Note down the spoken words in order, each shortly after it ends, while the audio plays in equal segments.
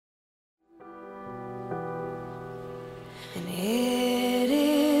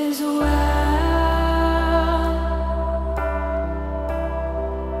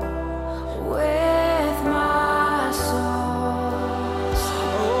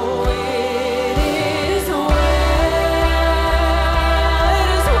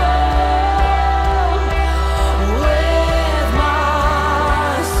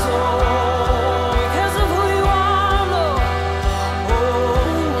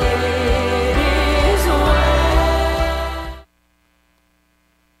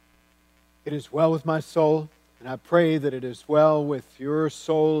It is well with my soul, and I pray that it is well with your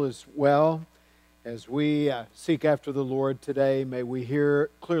soul as well. As we seek after the Lord today, may we hear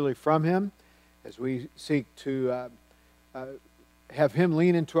clearly from Him as we seek to have Him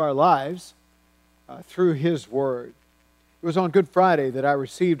lean into our lives through His Word. It was on Good Friday that I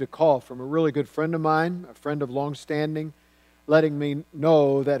received a call from a really good friend of mine, a friend of long standing, letting me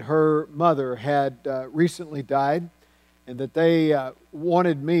know that her mother had recently died, and that they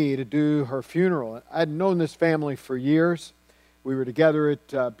wanted me to do her funeral. I'd known this family for years. We were together at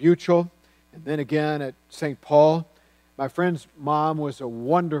Buchel, and then again at St. Paul. My friend's mom was a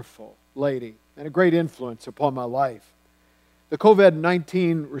wonderful lady and a great influence upon my life. The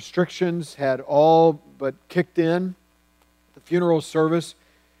COVID-19 restrictions had all but kicked in. The funeral service,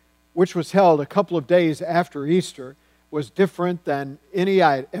 which was held a couple of days after Easter, was different than any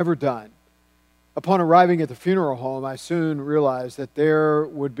I had ever done. Upon arriving at the funeral home, I soon realized that there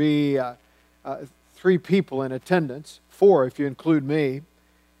would be 3 people in attendance, 4 if you include me.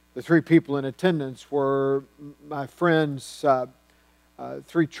 The 3 people in attendance were my friend's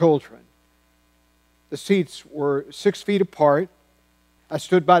 3 children. The seats were 6 feet apart. I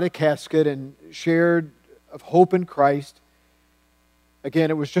stood by the casket and shared of hope in Christ. Again,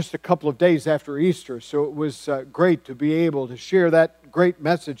 it was just a couple of days after Easter, so it was great to be able to share that great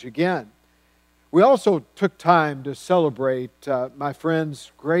message again. We also took time to celebrate my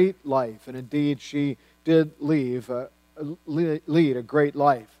friend's great life, and indeed she did lead a great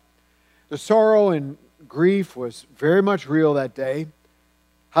life. The sorrow and grief was very much real that day,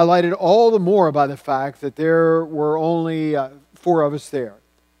 highlighted all the more by the fact that there were only 4 of us there.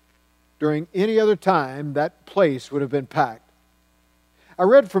 During any other time, that place would have been packed. I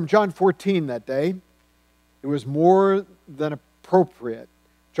read from John 14 that day. It was more than appropriate.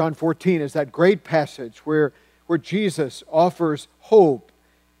 John 14 is that great passage where Jesus offers hope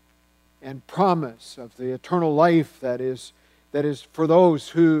and promise of the eternal life that is for those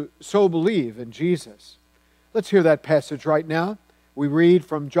who so believe in Jesus. Let's hear that passage right now. We read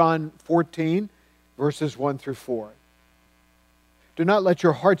from John 14, verses 1 through 4. Do not let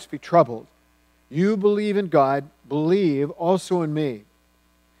your hearts be troubled. You believe in God, believe also in me.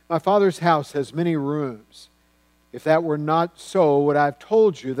 My Father's house has many rooms. If that were not so, would I have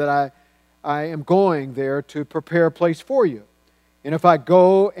told you that I am going there to prepare a place for you? And if I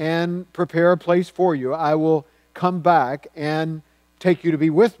go and prepare a place for you, I will come back and take you to be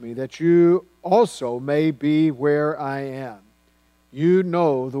with me, that you also may be where I am. You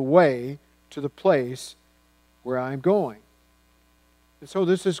know the way to the place where I am going. And so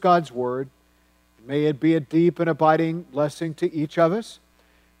this is God's Word. May it be a deep and abiding blessing to each of us,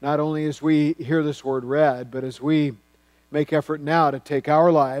 not only as we hear this Word read, but as we make effort now to take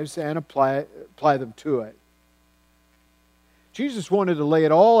our lives and apply them to it. Jesus wanted to lay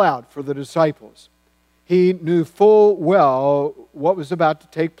it all out for the disciples. He knew full well what was about to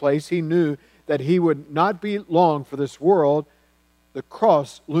take place. He knew that He would not be long for this world. The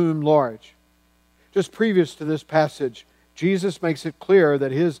cross loomed large. Just previous to this passage, Jesus makes it clear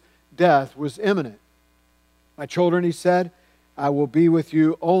that His death was imminent. My children, He said, I will be with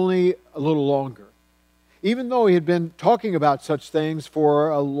you only a little longer. Even though He had been talking about such things for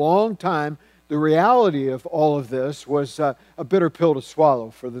a long time, the reality of all of this was a bitter pill to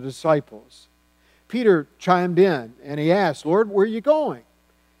swallow for the disciples. Peter chimed in and he asked, Lord, where are you going?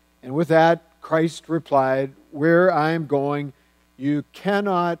 And with that, Christ replied, where I am going, you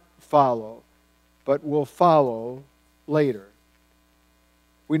cannot follow, but will follow later.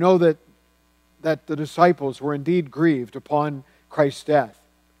 We know that the disciples were indeed grieved upon Christ's death.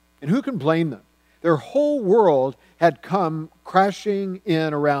 And who can blame them? Their whole world had come crashing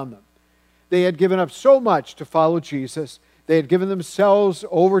in around them. They had given up so much to follow Jesus. They had given themselves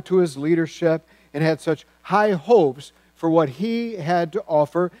over to His leadership and had such high hopes for what He had to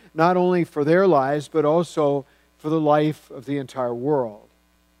offer, not only for their lives, but also for the life of the entire world.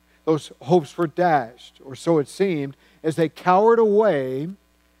 Those hopes were dashed, or so it seemed, as they cowered away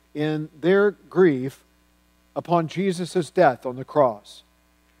in their grief upon Jesus' death on the cross.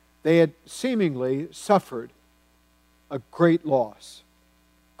 They had seemingly suffered a great loss.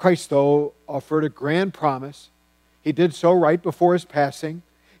 Christ, though, offered a grand promise. He did so right before His passing.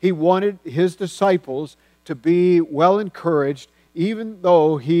 He wanted His disciples to be well encouraged, even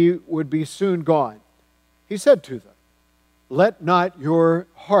though He would be soon gone. He said to them, let not your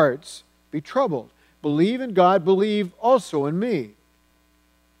hearts be troubled. Believe in God, believe also in me.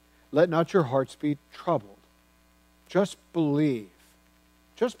 Let not your hearts be troubled. Just believe.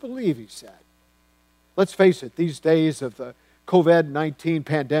 Just believe, He said. Let's face it, these days of the COVID-19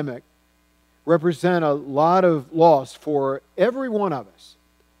 pandemic represent a lot of loss for every one of us.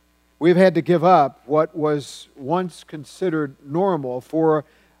 We've had to give up what was once considered normal for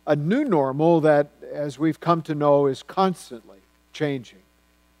a new normal that, as we've come to know, is constantly changing.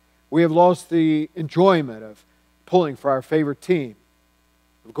 We have lost the enjoyment of pulling for our favorite team,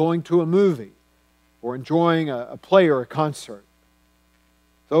 of going to a movie, or enjoying a play or a concert.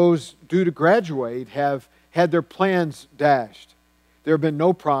 Those due to graduate have had their plans dashed. There have been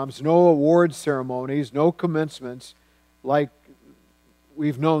no proms, no award ceremonies, no commencements like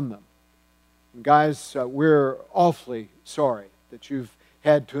we've known them. And guys, we're awfully sorry that you've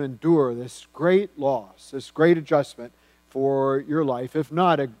had to endure this great loss, this great adjustment for your life, if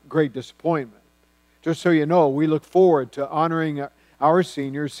not a great disappointment. Just so you know, we look forward to honoring our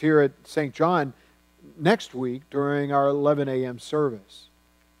seniors here at St. John next week during our 11 a.m. service.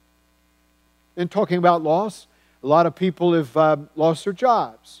 And talking about loss, a lot of people have lost their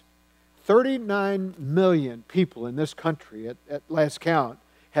jobs. 39 million people in this country, at last count,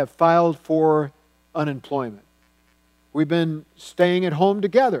 have filed for unemployment. We've been staying at home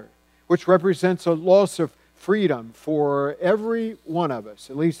together, which represents a loss of freedom for every one of us,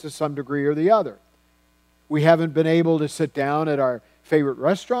 at least to some degree or the other. We haven't been able to sit down at our favorite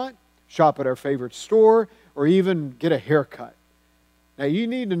restaurant, shop at our favorite store, or even get a haircut. Now, you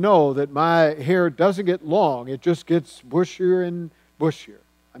need to know that my hair doesn't get long. It just gets bushier and bushier.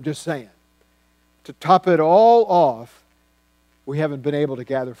 I'm just saying. To top it all off, we haven't been able to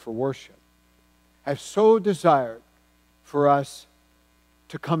gather for worship. I've so desired for us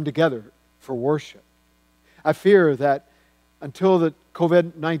to come together for worship. I fear that until the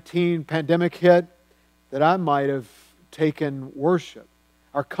COVID-19 pandemic hit, that I might have taken worship,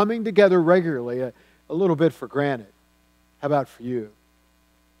 our coming together regularly, a little bit for granted. How about for you?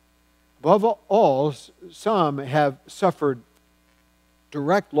 Above all, some have suffered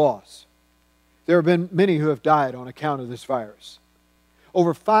direct loss. There have been many who have died on account of this virus.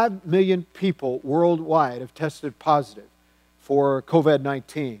 Over 5 million people worldwide have tested positive for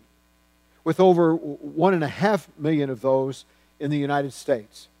COVID-19, with over 1.5 million of those in the United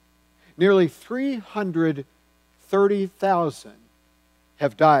States. Nearly 330,000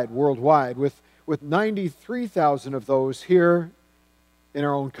 have died worldwide, with 93,000 of those here in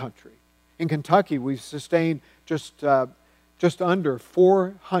our own country. In Kentucky, we've sustained just under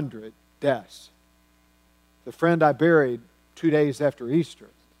 400 deaths. The friend I buried 2 days after Easter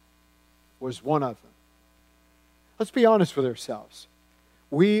was one of them. Let's be honest with ourselves.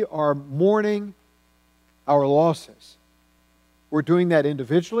 We are mourning our losses. We're doing that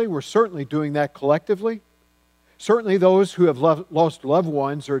individually. We're certainly doing that collectively. Certainly those who have lost loved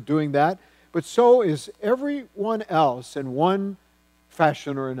ones are doing that, but so is everyone else in one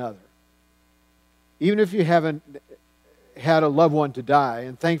fashion or another. Even if you haven't had a loved one to die,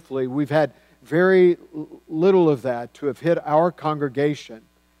 and thankfully we've had very little of that to have hit our congregation,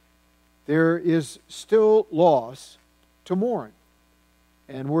 there is still loss to mourn.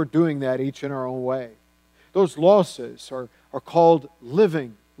 And we're doing that each in our own way. Those losses are called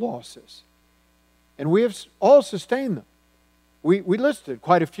living losses. And we have all sustained them. We listed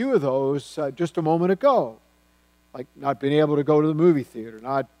quite a few of those just a moment ago. Like not being able to go to the movie theater,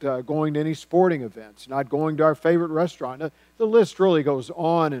 not going to any sporting events, not going to our favorite restaurant. The list really goes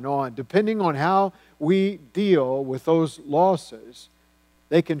on and on. Depending on how we deal with those losses,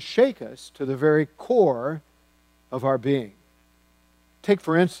 they can shake us to the very core of our being. Take,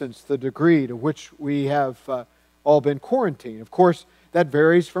 for instance, the degree to which we have all been quarantined. Of course, that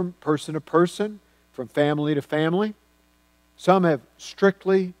varies from person to person, from family to family. Some have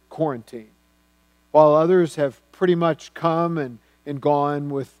strictly quarantined, while others have pretty much come and gone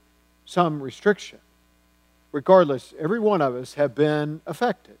with some restriction. Regardless, every one of us have been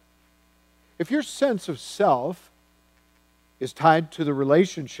affected. If your sense of self is tied to the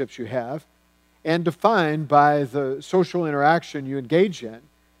relationships you have and defined by the social interaction you engage in,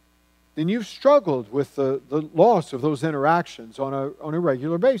 then you've struggled with the loss of those interactions on a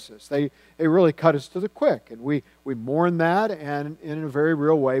regular basis. They really cut us to the quick, and we mourn that, and in a very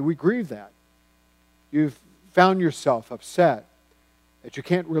real way we grieve that. You've found yourself upset that you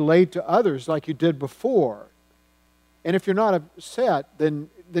can't relate to others like you did before. And if you're not upset, then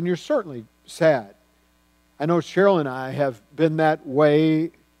you're certainly sad. I know Cheryl and I have been that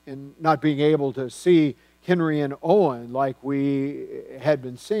way in not being able to see Henry and Owen like we had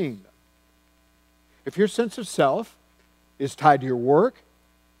been seeing them. If your sense of self is tied to your work,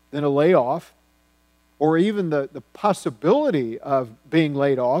 then a layoff, or even the possibility of being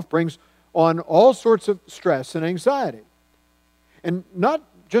laid off, brings on all sorts of stress and anxiety. And not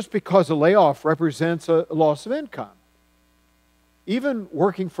just because a layoff represents a loss of income. Even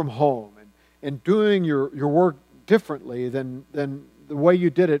working from home and doing your work differently than the way you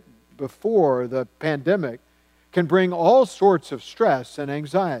did it before the pandemic can bring all sorts of stress and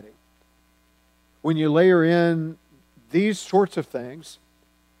anxiety. When you layer in these sorts of things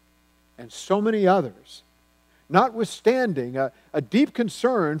and so many others, notwithstanding a deep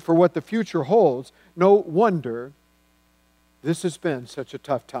concern for what the future holds, no wonder this has been such a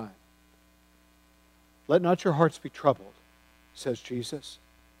tough time. Let not your hearts be troubled, says Jesus.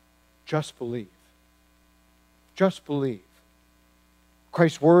 Just believe. Just believe.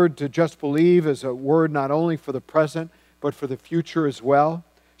 Christ's word to just believe is a word not only for the present, but for the future as well,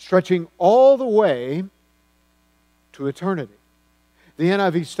 stretching all the way to eternity. The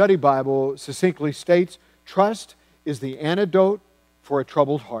NIV Study Bible succinctly states, trust is the antidote for a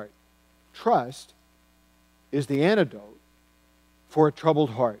troubled heart. Trust is the antidote for a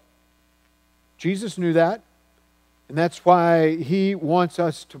troubled heart. Jesus knew that, and that's why He wants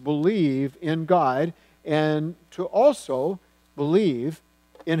us to believe in God and to also believe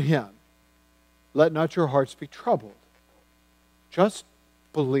in Him. Let not your hearts be troubled. Just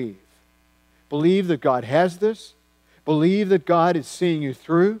believe. Believe that God has this. Believe that God is seeing you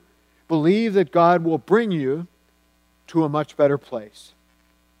through. Believe that God will bring you to a much better place.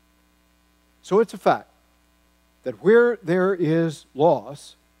 So it's a fact that where there is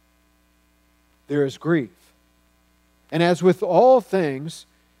loss, there is grief. And as with all things,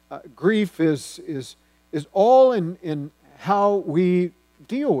 grief is all in how we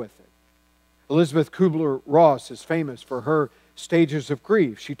deal with it. Elizabeth Kubler-Ross is famous for her stages of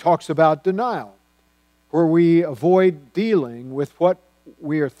grief. She talks about denial, where we avoid dealing with what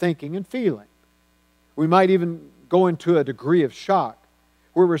we are thinking and feeling. We might even go into a degree of shock,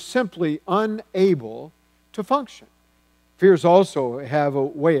 where we're simply unable to function. Fears also have a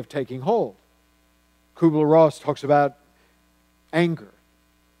way of taking hold. Kubler-Ross talks about anger,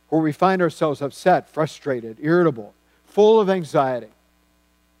 where we find ourselves upset, frustrated, irritable, full of anxiety.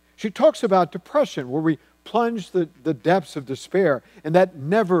 She talks about depression, where we plunge the depths of despair, and that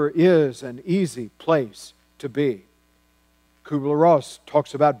never is an easy place to be. Kubler-Ross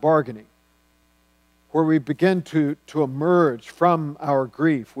talks about bargaining, where we begin to emerge from our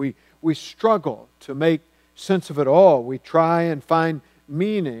grief. We struggle to make sense of it all. We try and find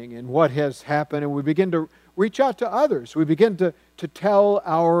meaning in what has happened, and we begin to reach out to others. We begin to tell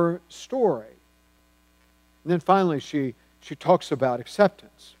our story. And then finally, she talks about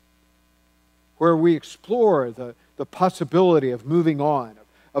acceptance, where we explore the possibility of moving on,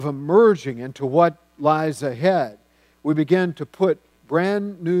 of emerging into what lies ahead. We begin to put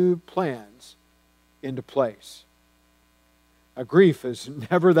brand new plans into place. Now, grief is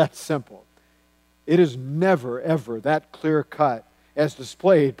never that simple. It is never, ever that clear-cut as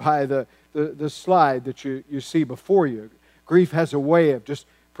displayed by the slide that you see before you. Grief has a way of just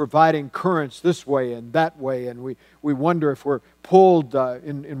providing currents this way and that way, and we wonder if we're pulled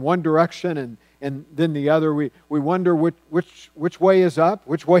in one direction and then the other. We wonder which way is up,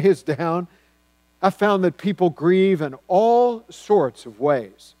 which way is down. I found that people grieve in all sorts of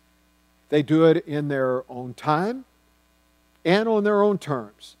ways. They do it in their own time and on their own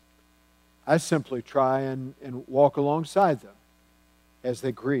terms. I simply try and walk alongside them as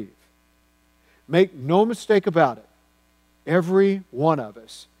they grieve. Make no mistake about it. Every one of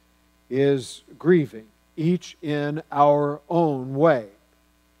us is grieving, each in our own way.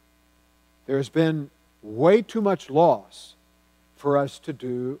 There has been way too much loss for us to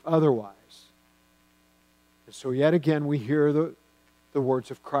do otherwise. And so yet again we hear the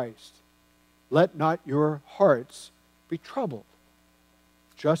words of Christ. Let not your hearts be troubled.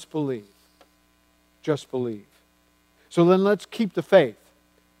 Just believe. Just believe. So then let's keep the faith.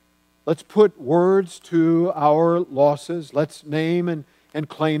 Let's put words to our losses. Let's name and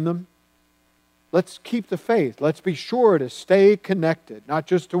claim them. Let's keep the faith. Let's be sure to stay connected, not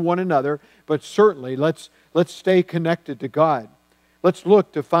just to one another, but certainly let's stay connected to God. Let's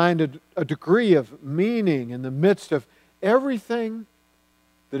look to find a degree of meaning in the midst of everything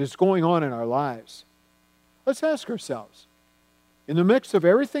that is going on in our lives. Let's ask ourselves, in the midst of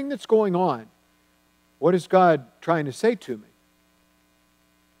everything that's going on, what is God trying to say to me?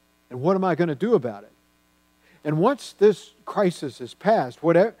 And what am I going to do about it? And once this crisis is passed,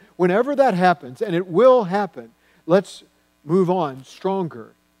 whenever that happens, and it will happen, let's move on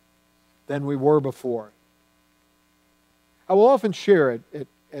stronger than we were before. I will often share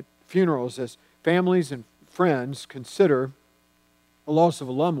at funerals as families and friends consider the loss of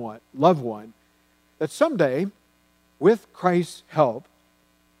a loved one, that someday, with Christ's help,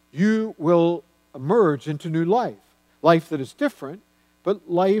 you will emerge into new life. Life that is different, but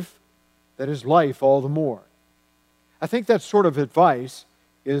life that is life all the more. I think that sort of advice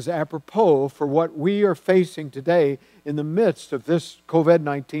is apropos for what we are facing today in the midst of this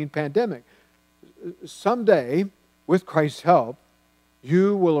COVID-19 pandemic. Someday, with Christ's help,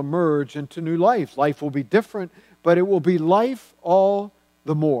 you will emerge into new life. Life will be different, but it will be life all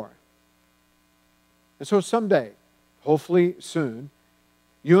the more. And so someday, hopefully soon,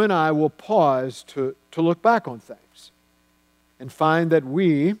 you and I will pause to look back on things and find that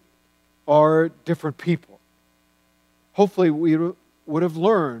we are different people. Hopefully we would have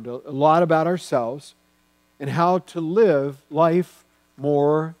learned a lot about ourselves and how to live life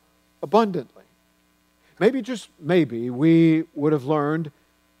more abundantly. Maybe, just maybe, we would have learned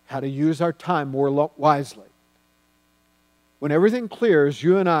how to use our time more wisely. When everything clears,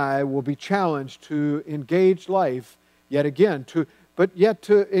 you and I will be challenged to engage life yet again, but yet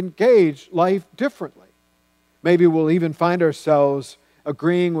to engage life differently. Maybe we'll even find ourselves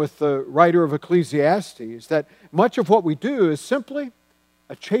agreeing with the writer of Ecclesiastes that much of what we do is simply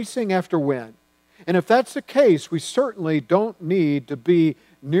a chasing after wind. And if that's the case, we certainly don't need to be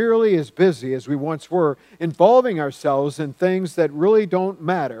nearly as busy as we once were, involving ourselves in things that really don't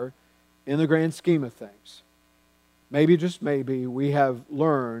matter in the grand scheme of things. Maybe, just maybe, we have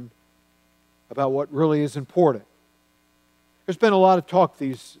learned about what really is important. There's been a lot of talk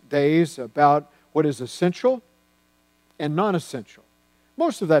these days about what is essential and non-essential.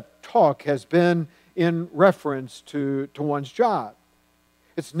 Most of that talk has been in reference to one's job.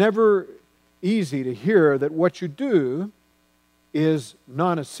 It's never easy to hear that what you do is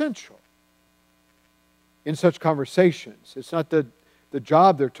non-essential in such conversations. It's not the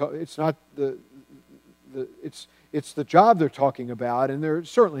job they're it's not it's the job they're talking about, and they're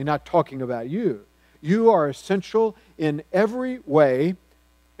certainly not talking about you. You are essential in every way,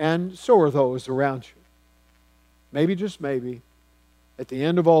 and so are those around you. Maybe, just maybe, at the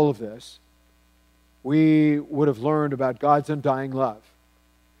end of all of this, we would have learned about God's undying love.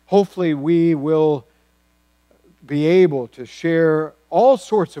 Hopefully we will be able to share all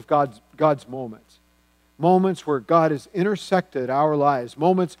sorts of God's moments. Moments where God has intersected our lives.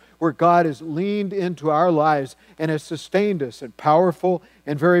 Moments where God has leaned into our lives and has sustained us in powerful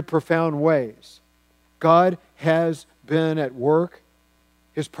and very profound ways. God has been at work.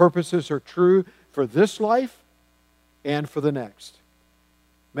 His purposes are true for this life and for the next.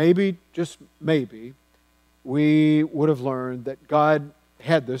 Maybe, just maybe, we would have learned that God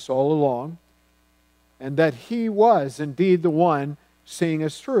had this all along, and that He was indeed the one seeing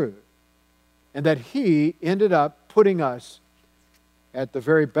us through, and that He ended up putting us at the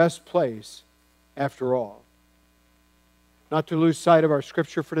very best place after all. Not to lose sight of our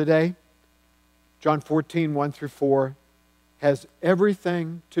scripture for today, John 14, 1 through 4, has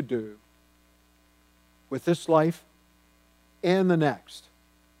everything to do with this life and the next.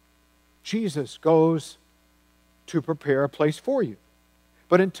 Jesus goes to prepare a place for you.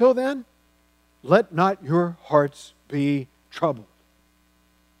 But until then, let not your hearts be troubled.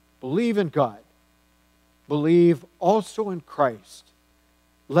 Believe in God. Believe also in Christ.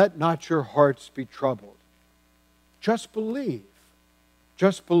 Let not your hearts be troubled. Just believe.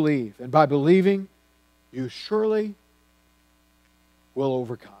 Just believe. And by believing, you surely will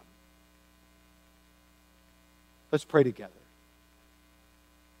overcome. Let's pray together.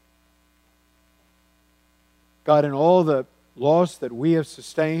 God, in all the loss that we have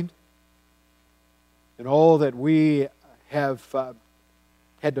sustained, and all that we have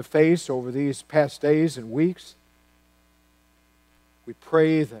had to face over these past days and weeks, we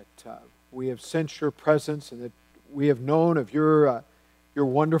pray that we have sensed your presence and that we have known of your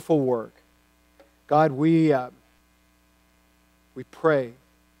wonderful work. God, we pray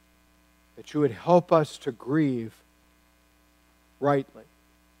that you would help us to grieve rightly,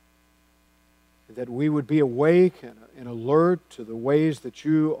 that we would be awake and alert to the ways that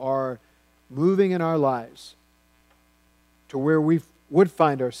you are moving in our lives, to where we would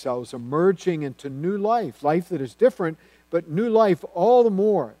find ourselves emerging into new life, life that is different, but new life all the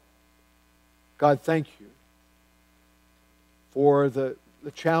more. God, thank you for the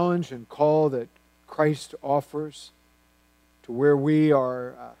challenge and call that Christ offers, to where we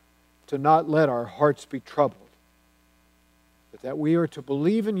are to not let our hearts be troubled, but that we are to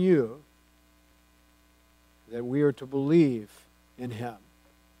believe in you, that we are to believe in Him.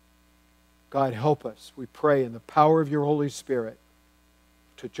 God, help us, we pray, in the power of your Holy Spirit,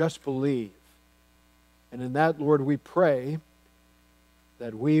 to just believe. And in that, Lord, we pray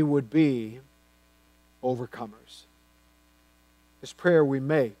that we would be overcomers. This prayer we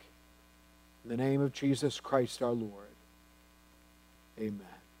make in the name of Jesus Christ our Lord. Amen.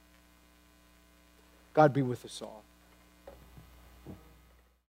 God be with us all.